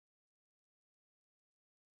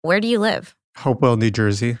Where do you live? Hopewell, New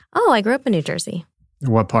Jersey. Oh, I grew up in New Jersey.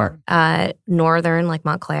 What part? Northern, like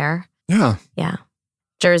Montclair. Yeah. Yeah.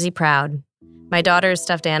 Jersey proud. My daughter's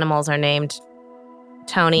stuffed animals are named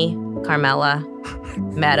Tony, Carmela,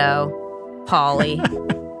 Meadow, Polly,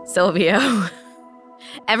 Silvio.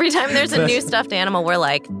 Every time there's a new stuffed animal, we're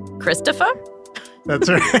like, Christopher? That's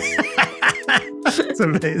right. That's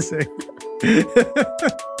amazing.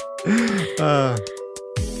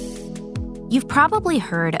 You've probably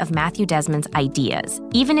heard of Matthew Desmond's ideas,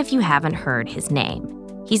 even if you haven't heard his name.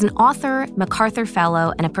 He's an author, MacArthur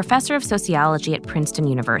Fellow, and a professor of sociology at Princeton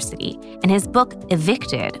University. And his book,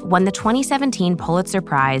 Evicted, won the 2017 Pulitzer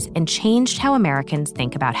Prize and changed how Americans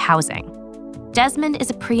think about housing. Desmond is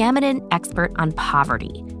a preeminent expert on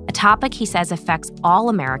poverty, a topic he says affects all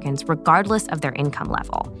Americans regardless of their income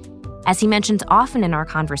level. As he mentions often in our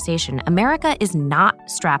conversation, America is not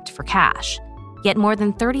strapped for cash. Yet more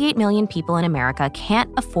than 38 million people in America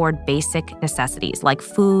can't afford basic necessities like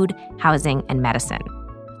food, housing, and medicine.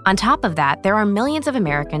 On top of that, there are millions of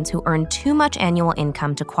Americans who earn too much annual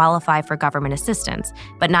income to qualify for government assistance,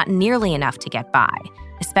 but not nearly enough to get by,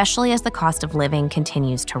 especially as the cost of living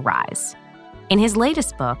continues to rise. In his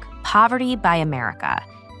latest book, Poverty by America,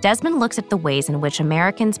 Desmond looks at the ways in which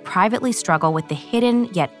Americans privately struggle with the hidden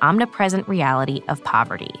yet omnipresent reality of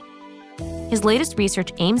poverty. His latest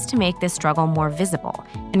research aims to make this struggle more visible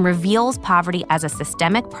and reveals poverty as a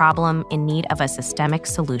systemic problem in need of a systemic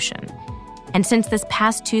solution. And since this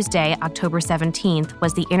past Tuesday, October 17th,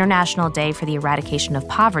 was the International Day for the Eradication of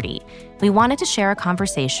Poverty, we wanted to share a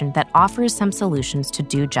conversation that offers some solutions to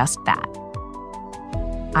do just that.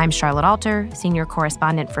 I'm Charlotte Alter, senior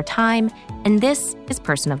correspondent for Time, and this is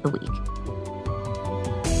Person of the Week.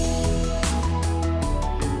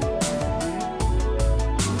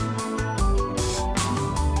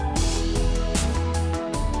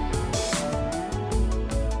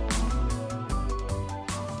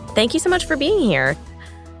 Thank you so much for being here.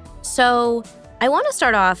 So I want to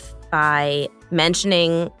start off by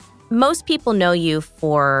mentioning most people know you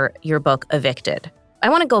for your book, Evicted. I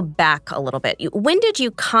want to go back a little bit. When did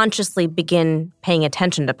you consciously begin paying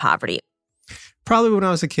attention to poverty? Probably when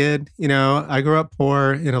I was a kid. You know, I grew up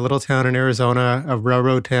poor in a little town in Arizona, a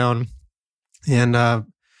railroad town, and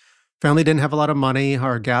family didn't have a lot of money.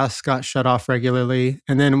 Our gas got shut off regularly.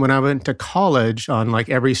 And then when I went to college on like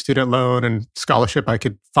every student loan and scholarship I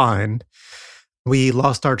could find, we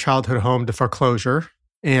lost our childhood home to foreclosure.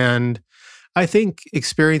 And I think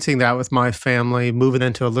experiencing that with my family, moving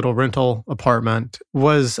into a little rental apartment,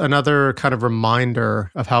 was another kind of reminder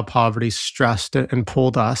of how poverty stressed and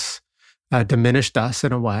pulled us, diminished us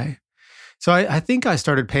in a way. So I think I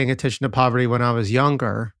started paying attention to poverty when I was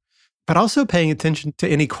younger, but also paying attention to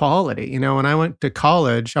inequality. You know, when I went to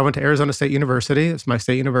college, I went to Arizona State University. It's my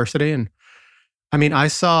state university. And I mean, I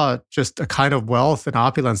saw just a kind of wealth and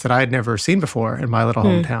opulence that I had never seen before in my little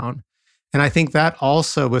hometown. And I think that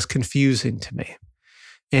also was confusing to me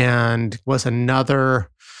and was another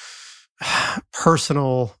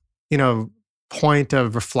personal, point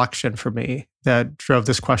of reflection for me that drove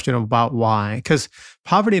this question about why. Because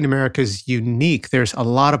poverty in America is unique. There's a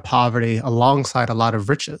lot of poverty alongside a lot of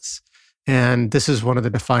riches. And this is one of the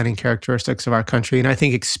defining characteristics of our country. And I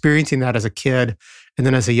think experiencing that as a kid and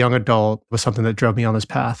then as a young adult was something that drove me on this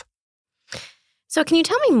path. So can you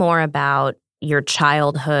tell me more about your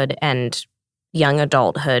childhood and young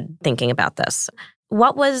adulthood thinking about this?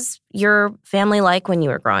 What was your family like when you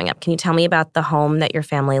were growing up? Can you tell me about the home that your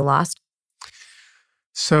family lost?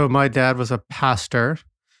 So my dad was a pastor,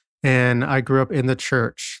 and I grew up in the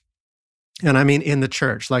church. And I mean in the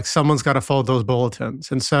church, like someone's got to fold those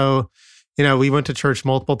bulletins. And so, we went to church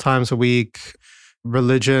multiple times a week.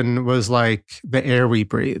 Religion was like the air we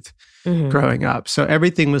breathed growing up. So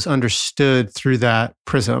everything was understood through that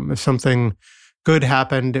prism. If something good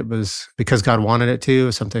happened, it was because God wanted it to.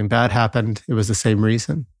 If something bad happened, it was the same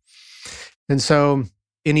reason. And so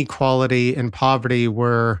inequality and poverty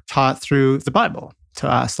were taught through the Bible to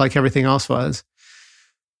us, like everything else was.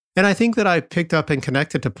 And I think that I picked up and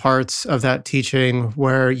connected to parts of that teaching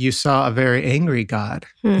where you saw a very angry God,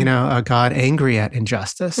 a God angry at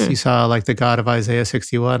injustice. You saw like the God of Isaiah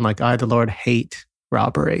 61, like, I, the Lord, hate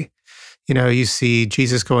robbery. You see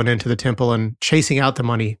Jesus going into the temple and chasing out the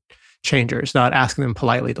money changers, not asking them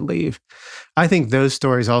politely to leave. I think those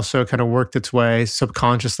stories also kind of worked its way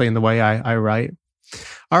subconsciously in the way I write.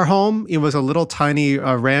 Our home, it was a little tiny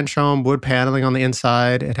ranch home, wood paneling on the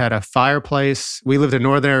inside. It had a fireplace. We lived in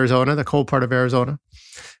northern Arizona, the cold part of Arizona.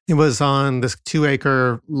 It was on this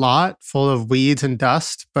 2-acre lot full of weeds and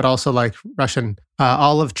dust, but also like Russian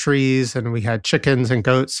olive trees. And we had chickens and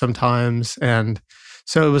goats sometimes. And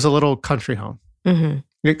so it was a little country home.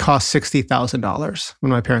 It cost $60,000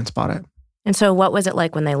 when my parents bought it. And so what was it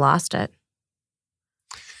like when they lost it?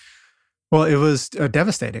 Well, it was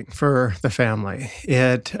devastating for the family.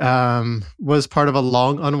 It was part of a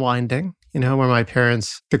long unwinding, where my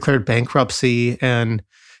parents declared bankruptcy, and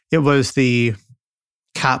it was the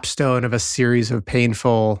capstone of a series of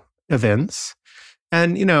painful events.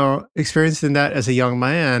 And, experiencing that as a young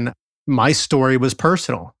man, my story was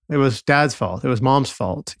personal. It was Dad's fault. It was Mom's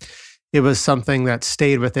fault. It was something that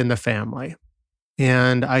stayed within the family.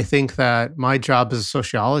 And I think that my job as a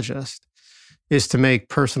sociologist is to make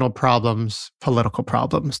personal problems political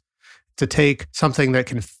problems, to take something that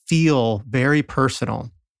can feel very personal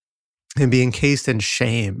and be encased in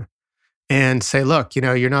shame and say, look,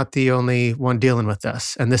 you're not the only one dealing with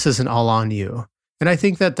this, and this isn't all on you. And I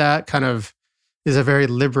think that that kind of is a very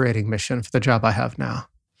liberating mission for the job I have now.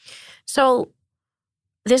 So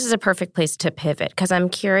this is a perfect place to pivot, because I'm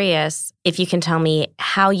curious if you can tell me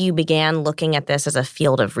how you began looking at this as a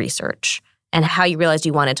field of research and how you realized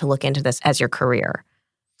you wanted to look into this as your career.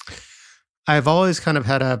 I've always kind of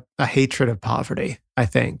had a hatred of poverty, I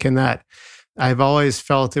think, and that I've always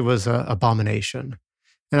felt it was an abomination.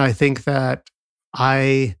 And I think that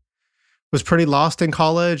I was pretty lost in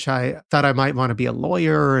college. I thought I might want to be a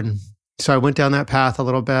lawyer. And so I went down that path a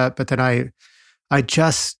little bit, but then I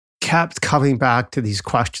just kept coming back to these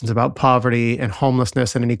questions about poverty and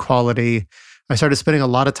homelessness and inequality. I started spending a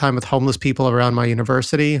lot of time with homeless people around my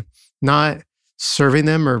university, not serving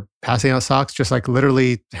them or passing out socks, just like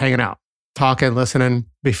literally hanging out, talking, listening,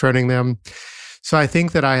 befriending them. So I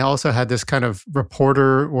think that I also had this kind of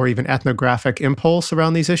reporter or even ethnographic impulse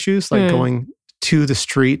around these issues, like going to the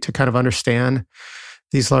street to kind of understand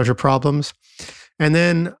these larger problems. And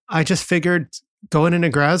then I just figured going into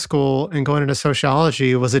grad school and going into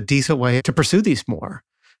sociology was a decent way to pursue these more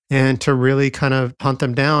and to really kind of hunt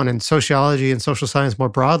them down. And sociology and social science more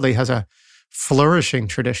broadly has a flourishing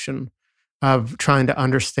tradition of trying to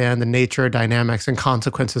understand the nature, dynamics, and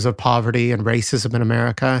consequences of poverty and racism in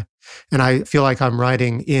America. And I feel like I'm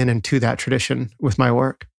writing in and to that tradition with my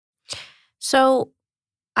work. So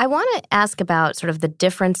I want to ask about sort of the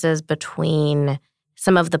differences between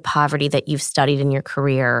some of the poverty that you've studied in your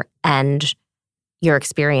career and your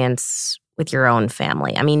experience with your own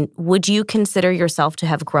family. I mean, would you consider yourself to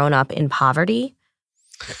have grown up in poverty?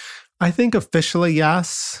 I think officially,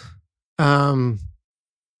 yes.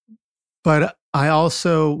 But I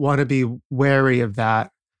also want to be wary of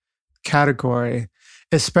that category,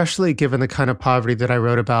 especially given the kind of poverty that I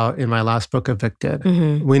wrote about in my last book, Evicted.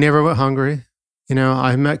 Mm-hmm. We never went hungry.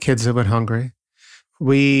 I met kids that went hungry.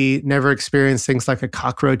 We never experienced things like a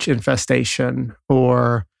cockroach infestation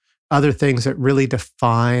or other things that really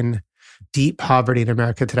define deep poverty in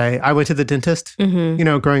America today. I went to the dentist,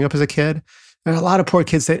 growing up as a kid. There are a lot of poor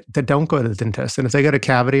kids that don't go to the dentist. And if they got a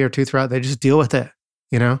cavity or tooth rot, they just deal with it,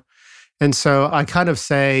 And so I kind of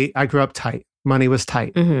say I grew up tight. Money was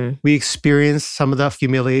tight. Mm-hmm. We experienced some of the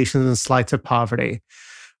humiliations and slights of poverty.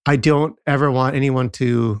 I don't ever want anyone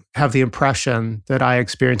to have the impression that I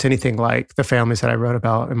experience anything like the families that I wrote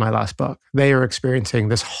about in my last book. They are experiencing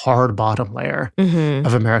this hard bottom layer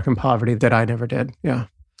of American poverty that I never did. Yeah.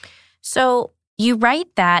 So you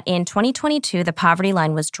write that in 2022, the poverty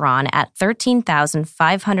line was drawn at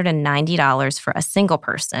 $13,590 for a single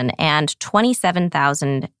person and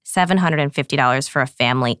 $27,750 for a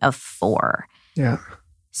family of four. Yeah.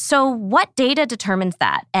 So what data determines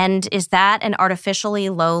that? And is that an artificially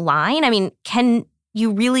low line? I mean, can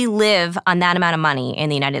you really live on that amount of money in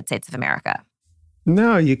the United States of America?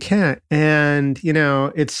 No, you can't. And,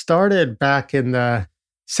 it started back in the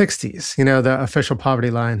 60s, the official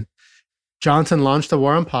poverty line. Johnson launched the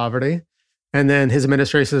war on poverty. And then his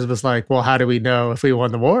administration was like, well, how do we know if we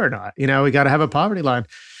won the war or not? We got to have a poverty line.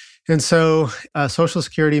 And so a Social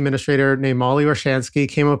Security administrator named Molly Orshansky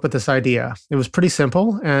came up with this idea. It was pretty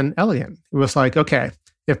simple and elegant. It was like, okay,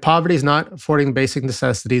 if poverty is not affording basic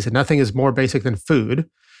necessities and nothing is more basic than food,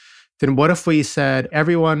 then what if we said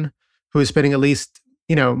everyone who is spending at least,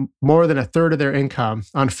 more than a third of their income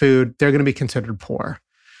on food, they're going to be considered poor.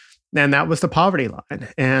 And that was the poverty line.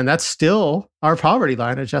 And that's still our poverty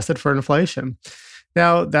line adjusted for inflation.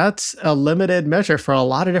 Now, that's a limited measure for a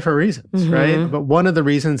lot of different reasons, right? But one of the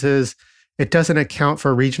reasons is it doesn't account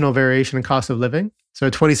for regional variation in cost of living. So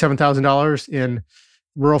 $27,000 in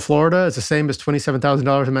rural Florida is the same as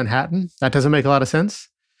 $27,000 in Manhattan. That doesn't make a lot of sense.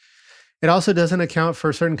 It also doesn't account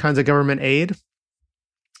for certain kinds of government aid.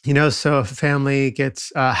 So if a family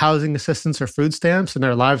gets housing assistance or food stamps and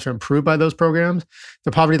their lives are improved by those programs,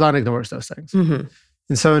 the poverty line ignores those things. And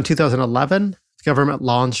so in 2011, the government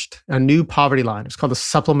launched a new poverty line. It's called the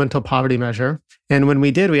Supplemental Poverty Measure. And when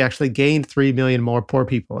we did, we actually gained 3 million more poor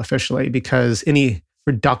people officially, because any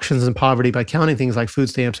reductions in poverty by counting things like food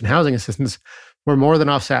stamps and housing assistance were more than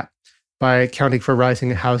offset by accounting for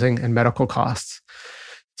rising housing and medical costs.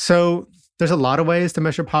 So there's a lot of ways to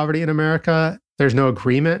measure poverty in America. There's no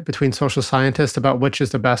agreement between social scientists about which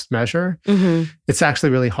is the best measure. It's actually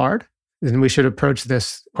really hard. And we should approach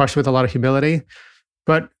this question with a lot of humility.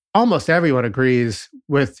 But almost everyone agrees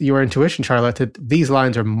with your intuition, Charlotte, that these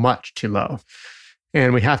lines are much too low.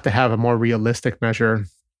 And we have to have a more realistic measure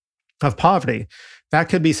of poverty. That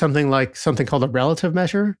could be something called a relative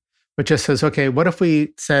measure, which just says, okay, what if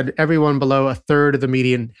we said everyone below a third of the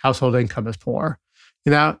median household income is poor?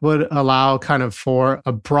 And that would allow kind of for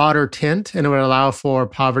a broader tint, and it would allow for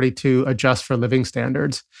poverty to adjust for living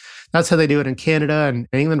standards. That's how they do it in Canada and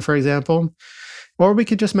England, for example. Or we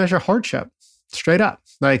could just measure hardship straight up.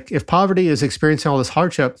 Like if poverty is experiencing all this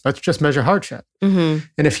hardship, let's just measure hardship. And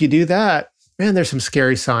if you do that, man, there's some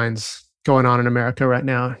scary signs going on in America right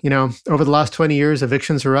now. Over the last 20 years,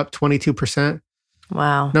 evictions are up 22%.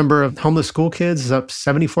 Wow. Number of homeless school kids is up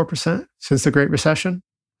 74% since the Great Recession.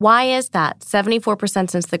 Why is that? 74%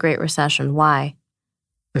 since the Great Recession. Why?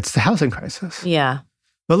 It's the housing crisis. Yeah.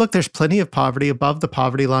 But look, there's plenty of poverty above the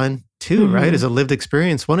poverty line too, right? As a lived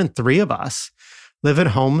experience, 1 in 3 of us live in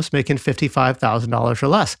homes making $55,000 or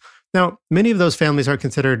less. Now, many of those families are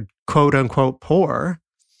considered quote unquote poor,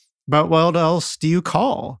 but what else do you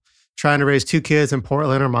call trying to raise 2 kids in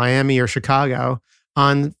Portland or Miami or Chicago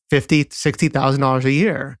on $50,000, $60,000 a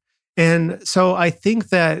year? And so I think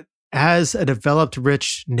that as a developed,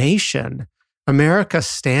 rich nation, America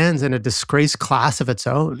stands in a disgraced class of its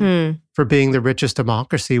own for being the richest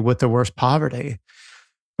democracy with the worst poverty.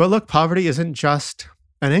 But look, poverty isn't just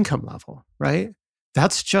an income level, right?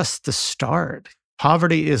 That's just the start.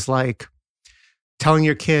 Poverty is like telling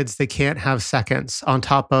your kids they can't have seconds, on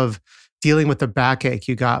top of dealing with the backache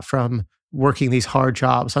you got from working these hard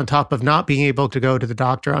jobs, on top of not being able to go to the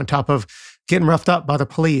doctor, on top of getting roughed up by the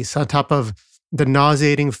police, on top of the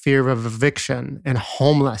nauseating fear of eviction and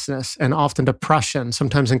homelessness and often depression,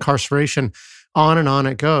 sometimes incarceration, on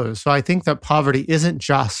it goes. So I think that poverty isn't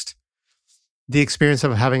just the experience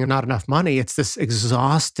of having not enough money. It's this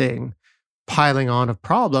exhausting piling on of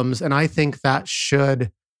problems. And I think that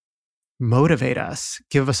should motivate us,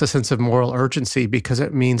 give us a sense of moral urgency, because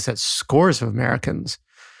it means that scores of Americans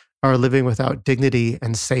are living without dignity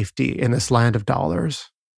and safety in this land of dollars.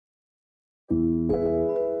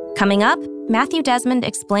 Coming up, Matthew Desmond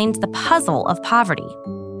explains the puzzle of poverty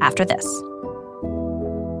after this.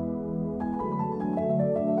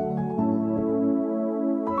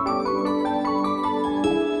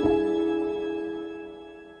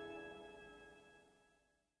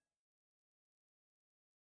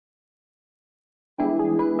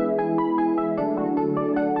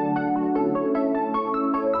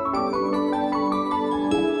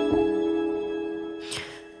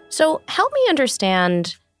 So help me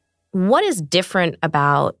understand, what is different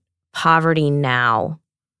about poverty now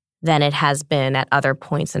than it has been at other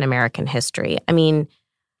points in American history? I mean,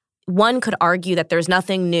 one could argue that there's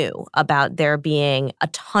nothing new about there being a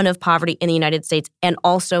ton of poverty in the United States and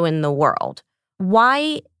also in the world.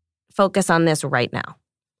 Why focus on this right now?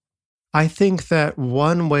 I think that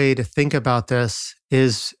one way to think about this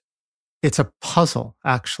is it's a puzzle,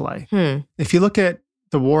 actually. If you look at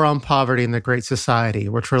the War on Poverty and the Great Society,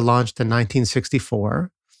 which were launched in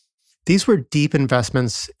 1964, these were deep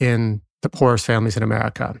investments in the poorest families in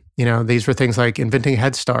America. These were things like inventing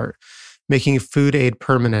Head Start, making food aid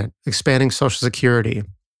permanent, expanding Social Security.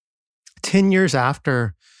 10 years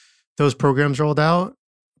after those programs rolled out,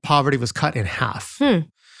 poverty was cut in half.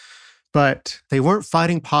 But they weren't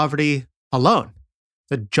fighting poverty alone.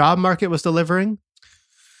 The job market was delivering.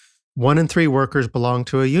 1 in 3 workers belonged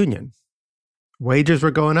to a union. Wages were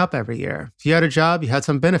going up every year. If you had a job, you had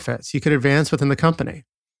some benefits. You could advance within the company.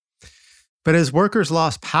 But as workers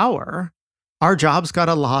lost power, our jobs got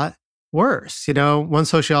a lot worse. One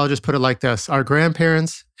sociologist put it like this: our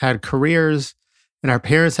grandparents had careers and our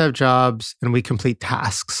parents have jobs and we complete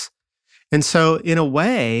tasks. And so in a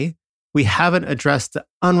way, we haven't addressed the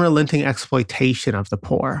unrelenting exploitation of the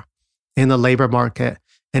poor in the labor market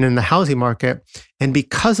and in the housing market. And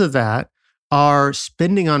because of that, our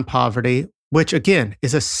spending on poverty, which again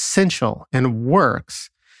is essential and works,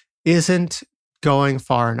 isn't going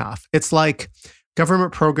far enough. It's like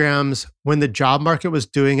government programs, when the job market was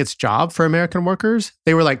doing its job for American workers,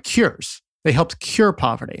 they were like cures. They helped cure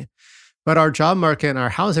poverty. But our job market and our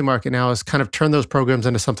housing market now has kind of turned those programs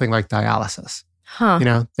into something like dialysis.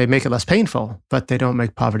 They make it less painful, but they don't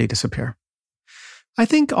make poverty disappear. I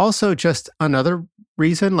think also just another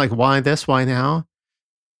reason, like why this, why now?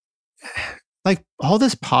 Like all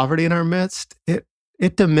this poverty in our midst, it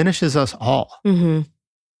diminishes us all. Mm-hmm.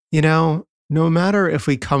 You know, no matter if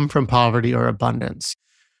we come from poverty or abundance,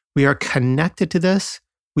 we are connected to this.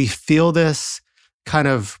 We feel this kind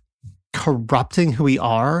of corrupting who we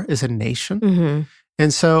are as a nation. Mm-hmm.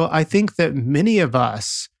 And so I think that many of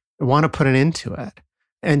us want to put an end to it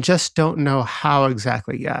and just don't know how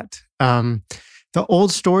exactly yet. The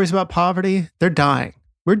old stories about poverty, they're dying.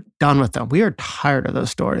 We're done with them. We are tired of those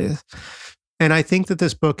stories. And I think that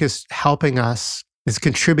this book is helping us, is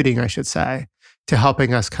contributing, I should say, to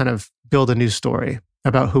helping us kind of build a new story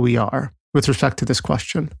about who we are with respect to this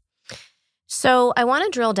question. So I want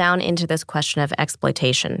to drill down into this question of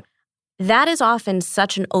exploitation. That is often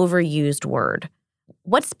such an overused word.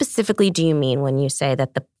 What specifically do you mean when you say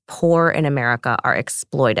that the poor in America are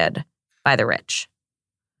exploited by the rich?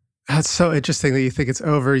 That's so interesting that you think it's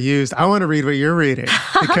overused. I want to read what you're reading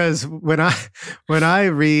because when I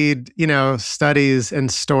read, studies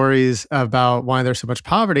and stories about why there's so much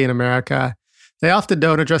poverty in America, they often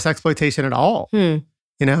don't address exploitation at all.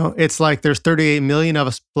 It's like there's 38 million of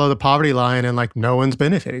us below the poverty line and like no one's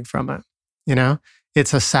benefiting from it.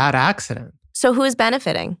 It's a sad accident. So who is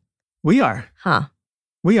benefiting? We are. Huh.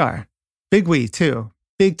 We are. Big we too.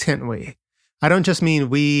 Big tent we. I don't just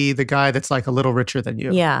mean we, the guy that's like a little richer than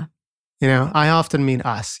you. Yeah. I often mean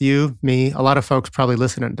us, you, me, a lot of folks probably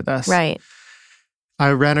listening to this. Right.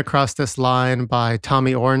 I ran across this line by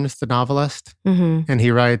Tommy Orange, the novelist, and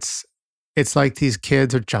he writes, "It's like these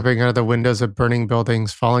kids are jumping out of the windows of burning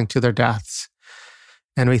buildings, falling to their deaths.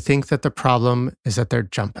 And we think that the problem is that they're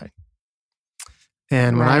jumping."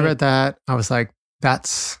 And when I read that, I was like,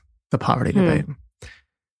 that's the poverty debate.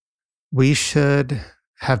 We should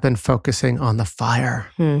have been focusing on the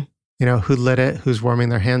fire. Who lit it, who's warming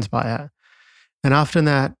their hands by it. And often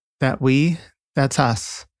that's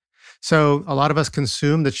us. So a lot of us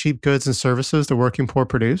consume the cheap goods and services the working poor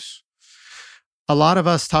produce. A lot of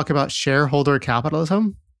us talk about shareholder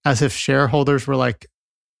capitalism as if shareholders were like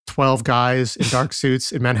 12 guys in dark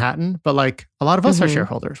suits in Manhattan. But like a lot of us are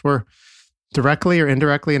shareholders. We're directly or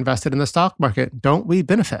indirectly invested in the stock market. Don't we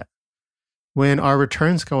benefit when our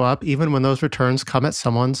returns go up, even when those returns come at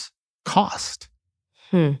someone's cost?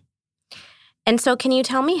 And so can you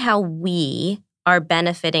tell me how we are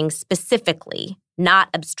benefiting specifically, not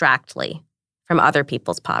abstractly, from other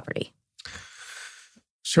people's poverty?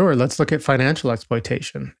 Sure. Let's look at financial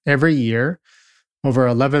exploitation. Every year, over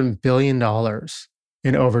 $11 billion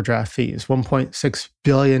in overdraft fees, $1.6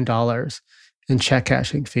 billion in check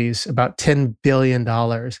cashing fees, about $10 billion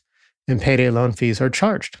in payday loan fees are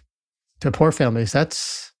charged to poor families.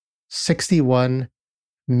 That's $61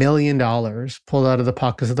 million pulled out of the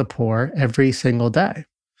pockets of the poor every single day.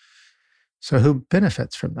 So who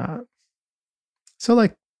benefits from that? So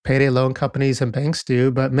like payday loan companies and banks do,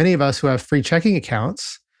 but many of us who have free checking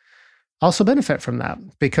accounts also benefit from that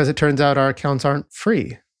because it turns out our accounts aren't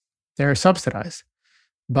free. They're subsidized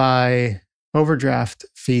by overdraft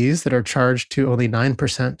fees that are charged to only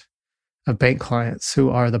 9% of bank clients who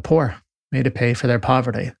are the poor, made to pay for their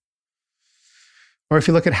poverty. Or if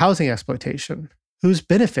you look at housing exploitation, who's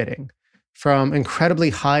benefiting from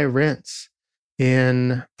incredibly high rents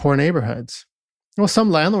in poor neighborhoods? Well,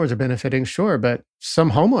 some landlords are benefiting, sure, but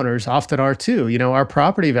some homeowners often are too. Our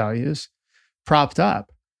property values propped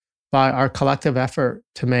up by our collective effort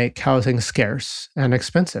to make housing scarce and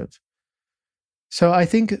expensive. So I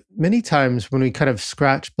think many times when we kind of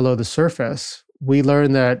scratch below the surface, we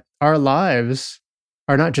learn that our lives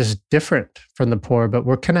are not just different from the poor, but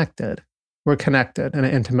we're connected. We're connected in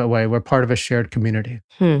an intimate way. We're part of a shared community.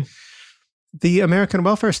 The American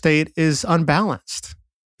welfare state is unbalanced.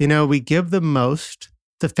 We give the most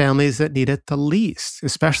to families that need it the least,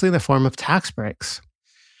 especially in the form of tax breaks.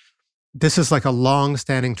 This is like a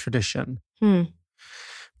long-standing tradition. And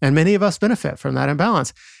many of us benefit from that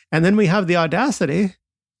imbalance. And then we have the audacity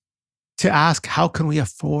to ask, how can we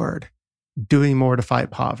afford doing more to fight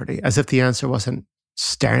poverty? As if the answer wasn't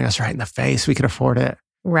staring us right in the face. We could afford it.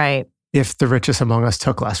 Right. If the richest among us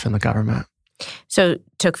took less from the government. So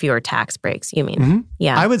took fewer tax breaks, you mean?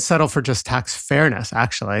 Yeah. I would settle for just tax fairness,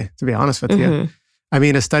 actually, to be honest with you. I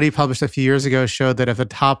mean, a study published a few years ago showed that if the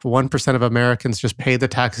top 1% of Americans just paid the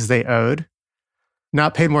taxes they owed,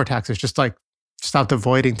 not paid more taxes, just like stopped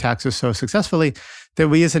avoiding taxes so successfully, that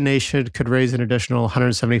we as a nation could raise an additional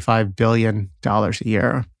 $175 billion a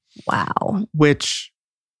year. Wow. Which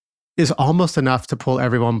is almost enough to pull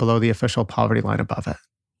everyone below the official poverty line above it.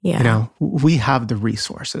 Yeah. We have the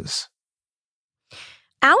resources.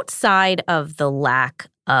 Outside of the lack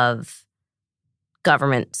of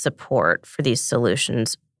government support for these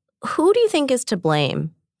solutions. Who do you think is to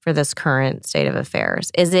blame for this current state of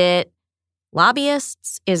affairs? Is it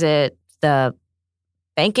lobbyists? Is it the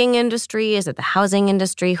banking industry? Is it the housing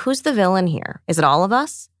industry? Who's the villain here? Is it all of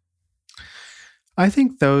us? I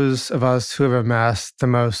think those of us who have amassed the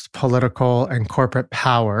most political and corporate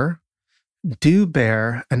power do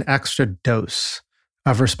bear an extra dose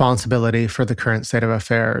of responsibility for the current state of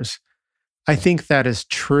affairs. I think that is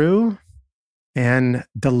true and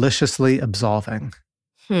deliciously absolving.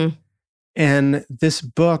 And this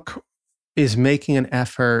book is making an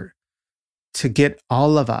effort to get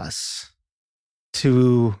all of us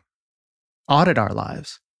to audit our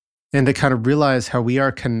lives and to kind of realize how we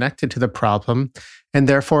are connected to the problem and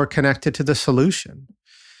therefore connected to the solution.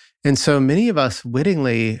 And so many of us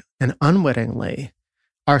wittingly and unwittingly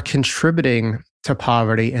are contributing to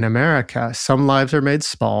poverty in America. Some lives are made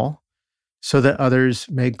small so that others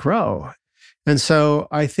may grow. And so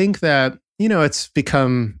I think that, it's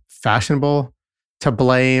become fashionable to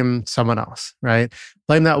blame someone else, right?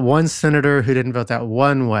 Blame that one senator who didn't vote that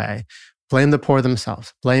one way. Blame the poor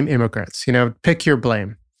themselves. Blame immigrants. Pick your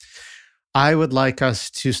blame. I would like us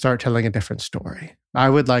to start telling a different story. I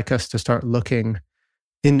would like us to start looking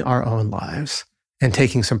in our own lives and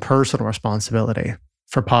taking some personal responsibility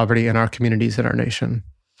for poverty in our communities and our nation.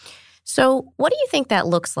 So what do you think that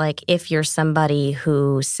looks like if you're somebody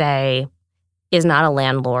who, say, is not a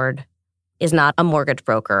landlord, is not a mortgage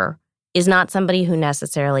broker, is not somebody who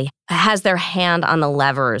necessarily has their hand on the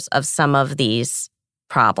levers of some of these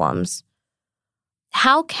problems?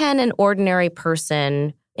 How can an ordinary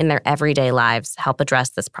person in their everyday lives help address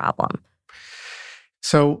this problem?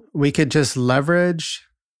 So we could just leverage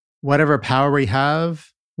whatever power we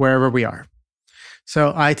have wherever we are.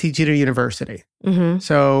 So I teach at a university.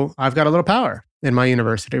 So I've got a little power in my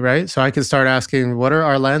university, right? So I can start asking, what are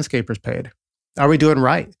our landscapers paid? Are we doing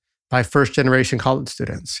right by first-generation college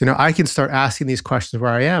students? I can start asking these questions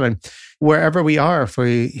where I am. And wherever we are, if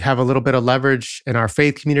we have a little bit of leverage in our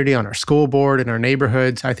faith community, on our school board, in our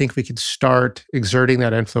neighborhoods, I think we can start exerting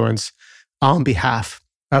that influence on behalf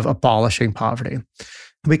of abolishing poverty.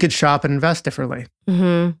 We could shop and invest differently.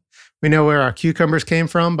 We know where our cucumbers came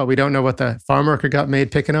from, but we don't know what the farm worker got made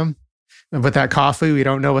picking them. And with that coffee, we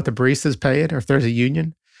don't know what the barista's paid or if there's a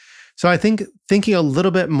union. So I think thinking a little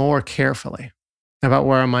bit more carefully about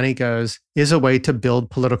where our money goes is a way to build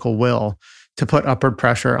political will to put upward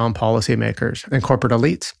pressure on policymakers and corporate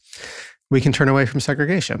elites. We can turn away from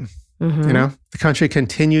segregation. The country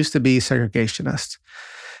continues to be segregationist.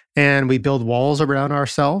 And we build walls around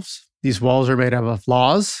ourselves. These walls are made up of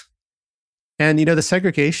laws. And, the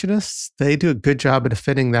segregationists, they do a good job of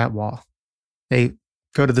defending that wall. They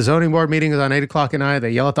go to the zoning board meetings on 8 o'clock at night.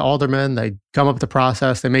 They yell at the aldermen. They come up with the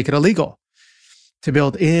process. They make it illegal to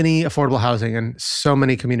build any affordable housing in so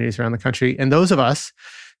many communities around the country. And those of us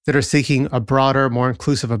that are seeking a broader, more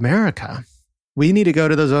inclusive America, we need to go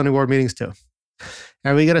to those zoning board meetings too.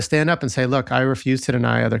 And we got to stand up and say, look, I refuse to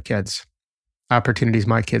deny other kids opportunities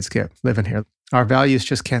my kids get living here. Our values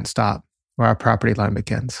just can't stop where our property line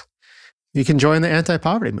begins. You can join the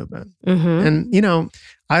anti-poverty movement. And,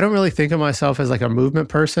 I don't really think of myself as like a movement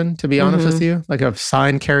person, to be honest with you, like a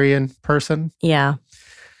sign-carrying person. Yeah.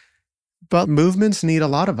 But movements need a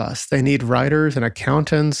lot of us. They need writers and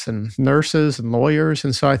accountants and nurses and lawyers.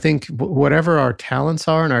 And so I think whatever our talents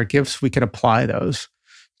are and our gifts, we can apply those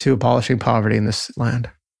to abolishing poverty in this land.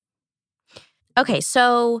 Okay,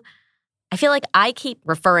 so I feel like I keep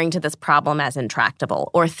referring to this problem as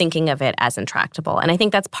intractable or thinking of it as intractable. And I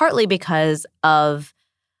think that's partly because of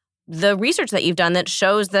the research that you've done that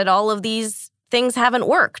shows that all of these things haven't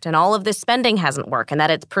worked and all of this spending hasn't worked and that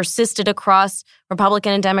it's persisted across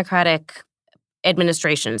Republican and Democratic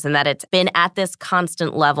administrations and that it's been at this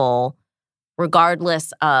constant level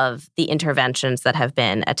regardless of the interventions that have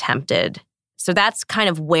been attempted. So that's kind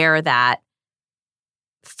of where that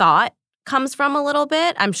thought comes from a little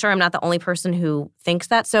bit. I'm sure I'm not the only person who thinks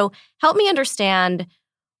that. So help me understand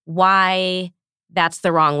why that's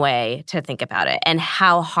the wrong way to think about it and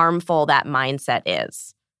how harmful that mindset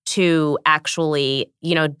is to actually,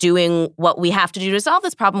 doing what we have to do to solve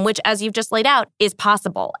this problem, which, as you've just laid out, is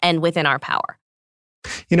possible and within our power.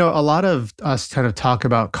 A lot of us kind of talk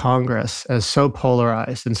about Congress as so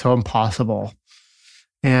polarized and so impossible.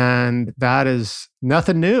 And that is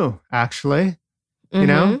nothing new, actually.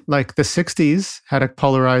 Like the 60s had a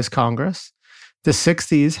polarized Congress. The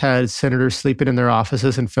 60s had senators sleeping in their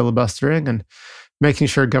offices and filibustering and making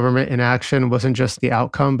sure government inaction wasn't just the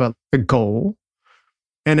outcome, but the goal.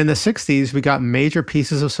 And in the 60s, we got major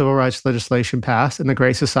pieces of civil rights legislation passed in the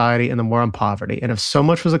Great Society and the War on Poverty. And if so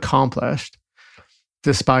much was accomplished,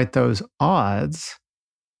 despite those odds,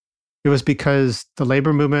 it was because the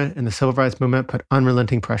labor movement and the civil rights movement put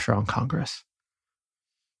unrelenting pressure on Congress.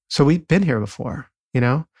 So we've been here before,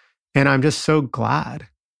 and I'm just so glad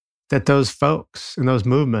that those folks and those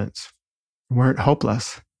movements weren't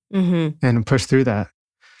hopeless and pushed through that.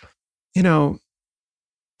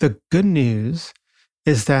 The good news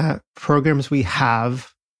is that programs we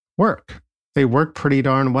have work. They work pretty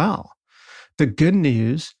darn well. The good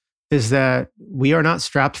news is that we are not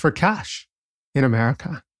strapped for cash in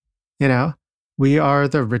America. We are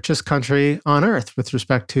the richest country on earth with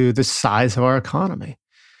respect to the size of our economy.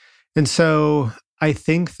 And so I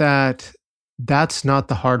think that that's not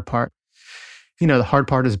the hard part. The hard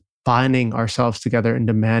part is binding ourselves together and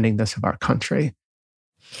demanding this of our country.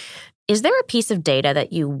 Is there a piece of data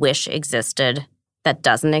that you wish existed that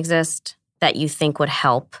doesn't exist that you think would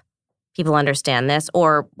help people understand this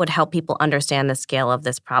or would help people understand the scale of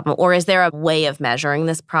this problem? Or is there a way of measuring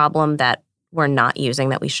this problem that we're not using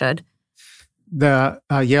that we should? The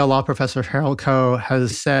Yale law professor Harold Koh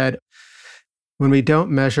has said, when we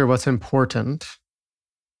don't measure what's important,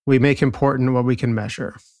 we make important what we can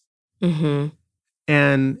measure.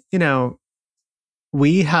 And,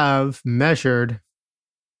 we have measured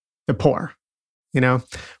the poor.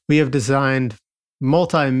 We have designed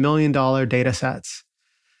multi-million-dollar data sets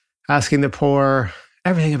asking the poor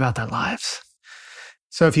everything about their lives.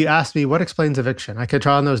 So if you ask me what explains eviction, I could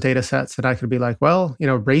draw on those data sets and I could be like, well,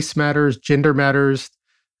 race matters, gender matters,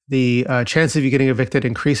 the chance of you getting evicted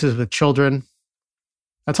increases with children.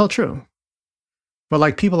 That's all true.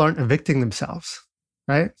 But people aren't evicting themselves,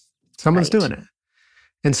 right? Someone's doing it.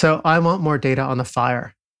 And so I want more data on the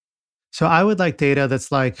fire. So I would like data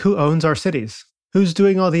that's like, who owns our cities? Who's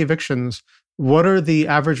doing all the evictions? What are the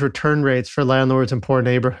average return rates for landlords in poor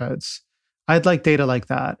neighborhoods? I'd like data like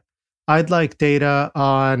that. I'd like data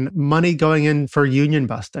on money going in for union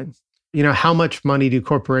busting. How much money do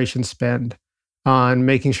corporations spend on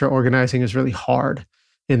making sure organizing is really hard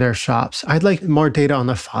in their shops? I'd like more data on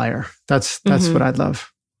the fire. That's what I'd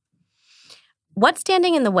love. What's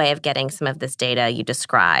standing in the way of getting some of this data you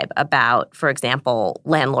describe about, for example,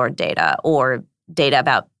 landlord data or data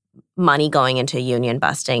about money going into union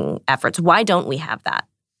busting efforts? Why don't we have that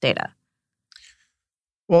data?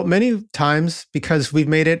 Well, many times because we've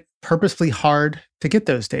made it purposefully hard to get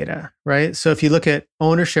those data, right? So if you look at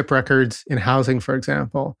ownership records in housing, for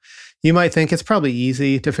example, you might think it's probably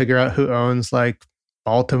easy to figure out who owns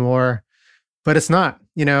Baltimore, but it's not.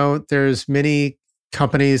 There's many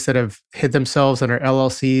companies that have hid themselves under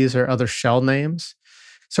LLCs or other shell names.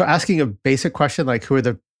 So asking a basic question like who are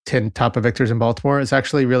the 10 top evictors in Baltimore is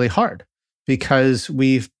actually really hard because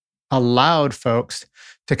we've allowed folks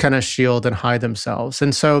to kind of shield and hide themselves.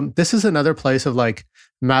 And so this is another place of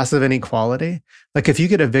massive inequality. If you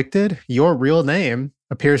get evicted, your real name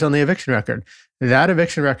appears on the eviction record. That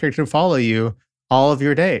eviction record can follow you all of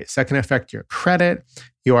your days. That can affect your credit,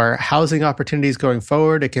 your housing opportunities going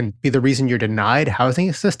forward. It can be the reason you're denied housing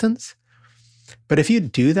assistance. But if you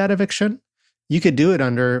do that eviction, you could do it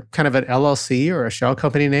under kind of an LLC or a shell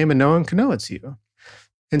company name and no one can know it's you.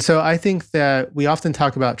 And so I think that we often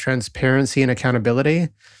talk about transparency and accountability.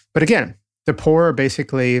 But again, the poor are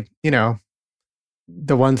basically,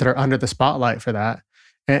 the ones that are under the spotlight for that,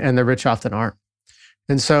 and the rich often aren't.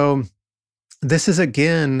 And so this is,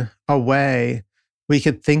 again, a way we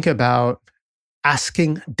could think about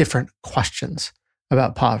asking different questions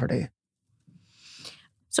about poverty.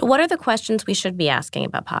 So what are the questions we should be asking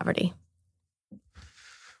about poverty?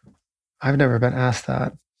 I've never been asked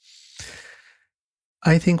that.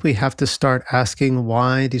 I think we have to start asking,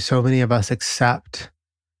 why do so many of us accept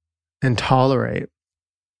and tolerate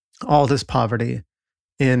all this poverty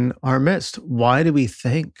in our midst? Why do we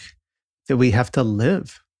think that we have to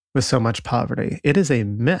live with so much poverty? It is a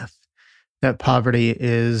myth that poverty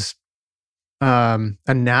is a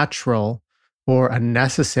natural or a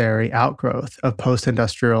necessary outgrowth of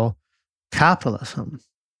post-industrial capitalism.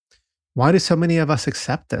 Why do so many of us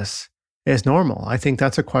accept this as normal? I think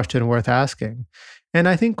that's a question worth asking. And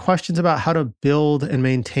I think questions about how to build and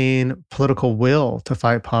maintain political will to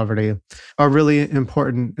fight poverty are really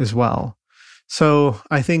important as well. So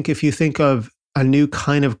I think if you think of a new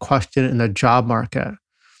kind of question in the job market,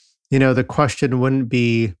 the question wouldn't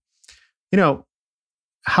be,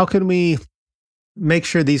 how can we make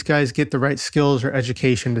sure these guys get the right skills or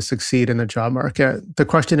education to succeed in the job market? The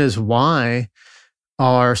question is, why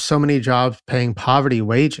are so many jobs paying poverty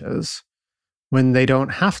wages when they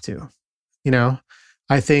don't have to?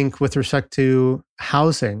 I think with respect to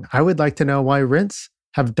housing, I would like to know why rents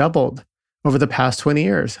have doubled over the past 20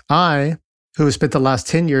 years. I, who have spent the last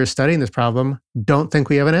 10 years studying this problem, don't think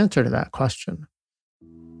we have an answer to that question.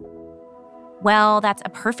 Well, that's a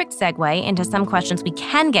perfect segue into some questions we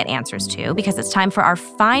can get answers to because it's time for our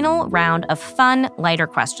final round of fun, lighter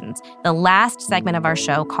questions, the last segment of our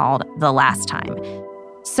show called The Last Time.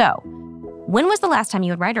 So, when was the last time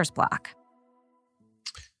you had writer's block?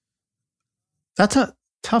 That's a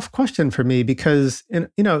tough question for me because,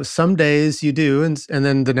 some days you do, and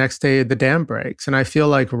then the next day the dam breaks. And I feel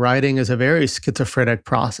like writing is a very schizophrenic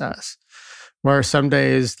process where some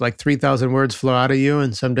days like 3,000 words flow out of you,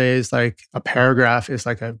 and some days like a paragraph is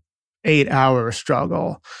like a 8-hour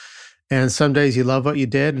struggle. And some days you love what you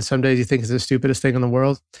did, and some days you think it's the stupidest thing in the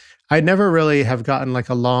world. I never really have gotten like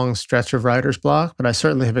a long stretch of writer's block, but I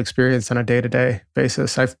certainly have experienced on a day-to-day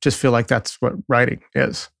basis. I just feel like that's what writing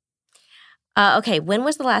is. Okay, when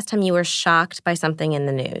was the last time you were shocked by something in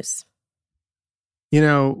the news?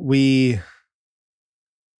 We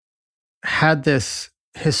had this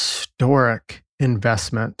historic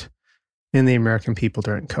investment in the American people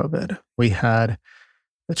during COVID. We had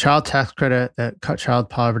the child tax credit that cut child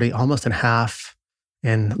poverty almost in half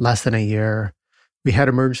in less than a year. We had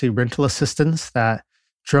emergency rental assistance that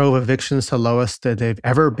drove evictions to lowest that they've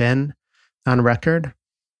ever been on record.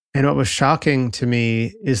 And what was shocking to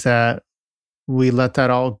me is that we let that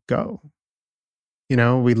all go.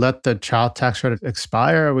 We let the child tax credit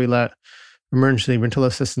expire. We let emergency rental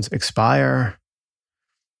assistance expire.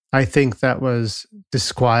 I think that was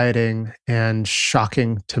disquieting and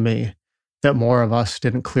shocking to me that more of us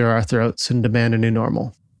didn't clear our throats and demand a new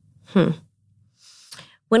normal.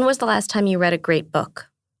 When was the last time you read a great book?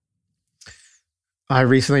 I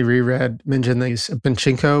recently reread Minjin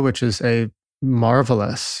Benchenko, which is a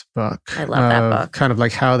marvelous book. I love that book. Kind of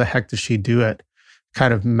like How the Heck Does She Do It?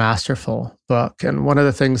 Kind of masterful book. And one of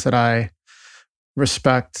the things that I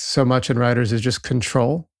respect so much in writers is just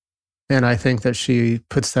control. And I think that she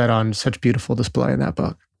puts that on such beautiful display in that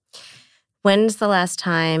book. When's the last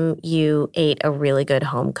time you ate a really good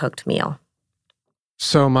home-cooked meal?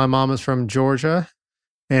 So my mom is from Georgia,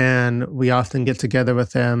 and we often get together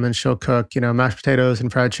with them, and she'll cook, mashed potatoes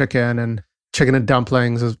and fried chicken, and chicken and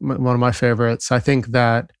dumplings is one of my favorites. I think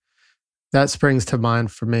that springs to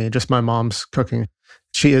mind for me, just my mom's cooking.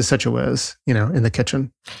 She is such a whiz, in the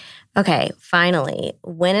kitchen. Okay, finally,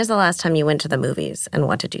 when is the last time you went to the movies and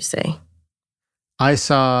what did you see? I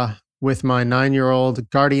saw, with my 9-year-old,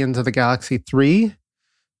 Guardians of the Galaxy 3.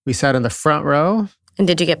 We sat in the front row. And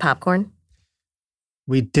did you get popcorn?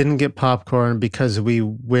 We didn't get popcorn because we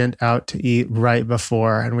went out to eat right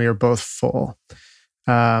before and we were both full.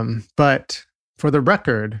 But for the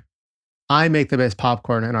record, I make the best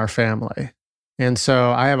popcorn in our family. And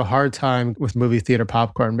so I have a hard time with movie theater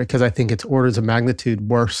popcorn because I think it's orders of magnitude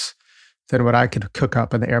worse than what I could cook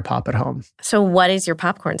up in the air pop at home. So what is your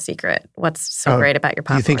popcorn secret? What's so great about your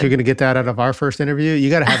popcorn? You think you're going to get that out of our first interview? You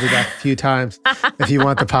got to have me back a few times if you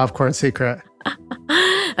want the popcorn secret.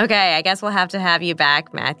 Okay, I guess we'll have to have you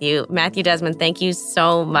back, Matthew. Matthew Desmond, thank you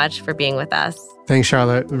so much for being with us. Thanks,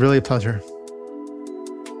 Charlotte. Really a pleasure.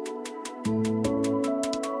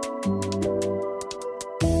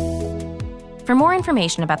 For more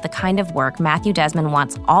information about the kind of work Matthew Desmond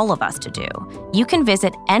wants all of us to do, you can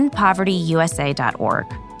visit endpovertyusa.org.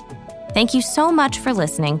 Thank you so much for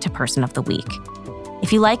listening to Person of the Week.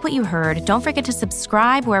 If you like what you heard, don't forget to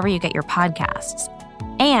subscribe wherever you get your podcasts.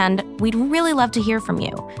 And we'd really love to hear from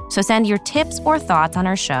you. So send your tips or thoughts on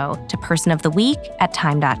our show to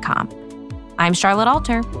personoftheweek@time.com. I'm Charlotte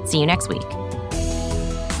Alter. See you next week.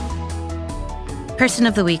 Person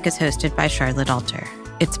of the Week is hosted by Charlotte Alter.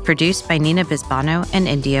 It's produced by Nina Bisbano and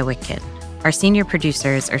India Witkin. Our senior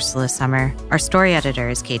producer is Ursula Summer. Our story editor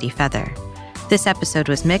is Katie Feather. This episode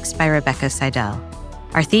was mixed by Rebecca Seidel.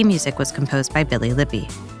 Our theme music was composed by Billy Libby.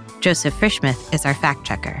 Joseph Frischmuth is our fact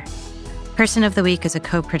checker. Person of the Week is a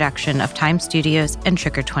co-production of Time Studios and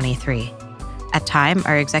Trigger 23. At Time,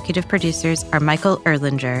 our executive producers are Michael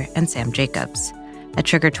Erlinger and Sam Jacobs. At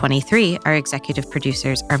Trigger 23, our executive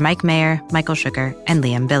producers are Mike Mayer, Michael Sugar, and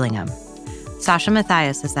Liam Billingham. Sasha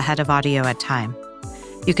Matthias is the head of audio at Time.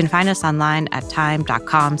 You can find us online at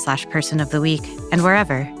time.com/personoftheweek and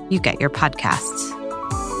wherever you get your podcasts.